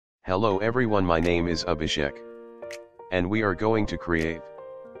Hello everyone, my name is Abhishek. And we are going to create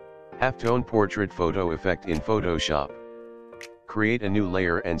halftone portrait photo effect in Photoshop. Create a new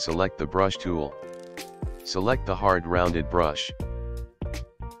layer and select the brush tool. Select the hard rounded brush.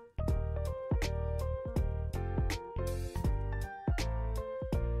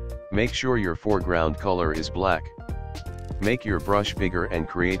 Make sure your foreground color is black. Make your brush bigger and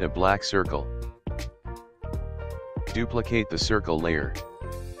create a black circle. Duplicate the circle layer.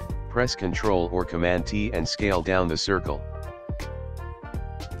 Press Ctrl or Command T and scale down the circle.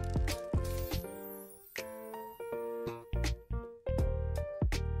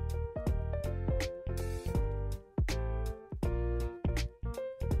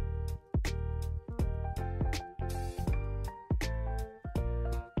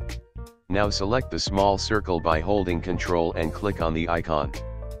 Now select the small circle by holding Ctrl and click on the icon.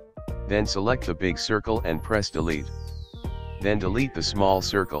 Then select the big circle and press delete. Then delete the small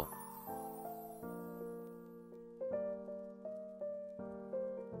circle.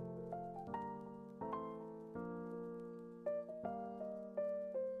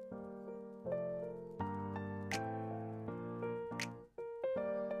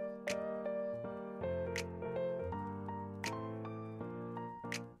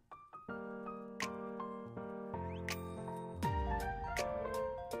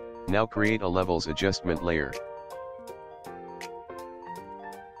 Now create a levels adjustment layer.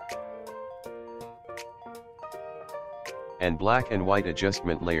 And black and white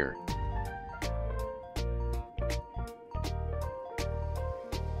adjustment layer.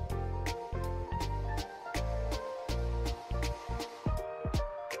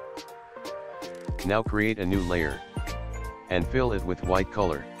 Now create a new layer. And fill it with white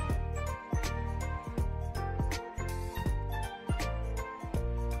color.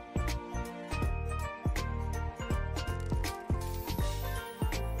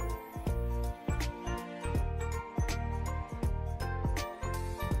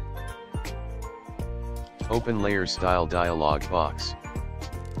 Open Layer Style dialog box.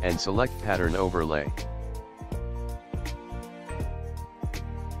 And select Pattern Overlay.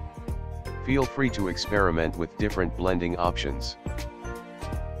 Feel free to experiment with different blending options.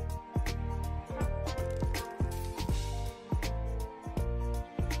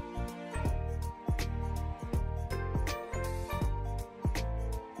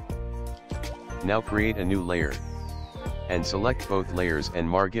 Now create a new layer. And select both layers and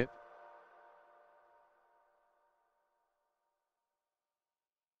mark it.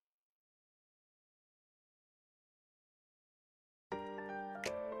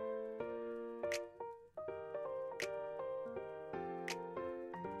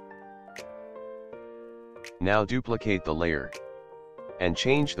 Now duplicate the layer. And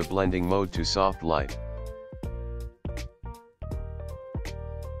change the blending mode to soft light.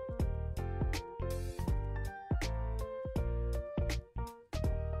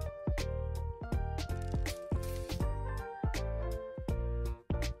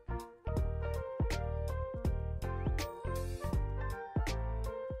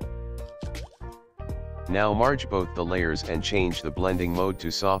 Now merge both the layers and change the blending mode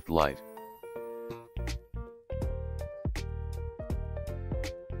to soft light.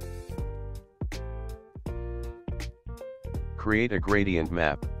 Create a gradient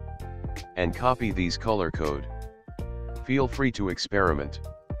map. And copy these color code. Feel free to experiment.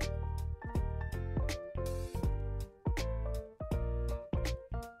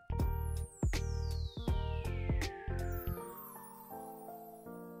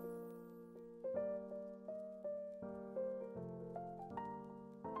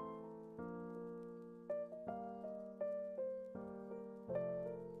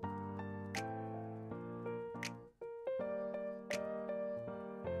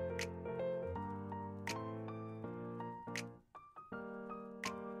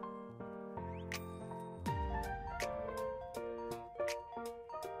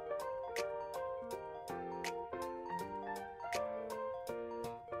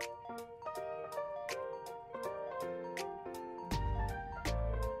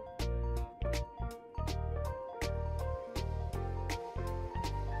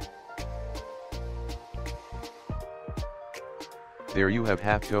 There you have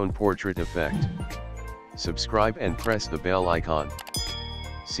halftone portrait effect. Subscribe and press the bell icon.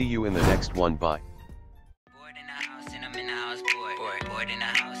 See you in the next one. Bye. Bored in the house and I'm in the house, bored in the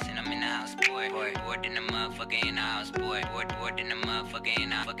house and I'm in the house, bored in the motherfucker in the house, bored in the motherfucker in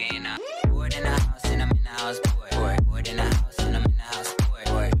the house and I'm in the house, bored in the house.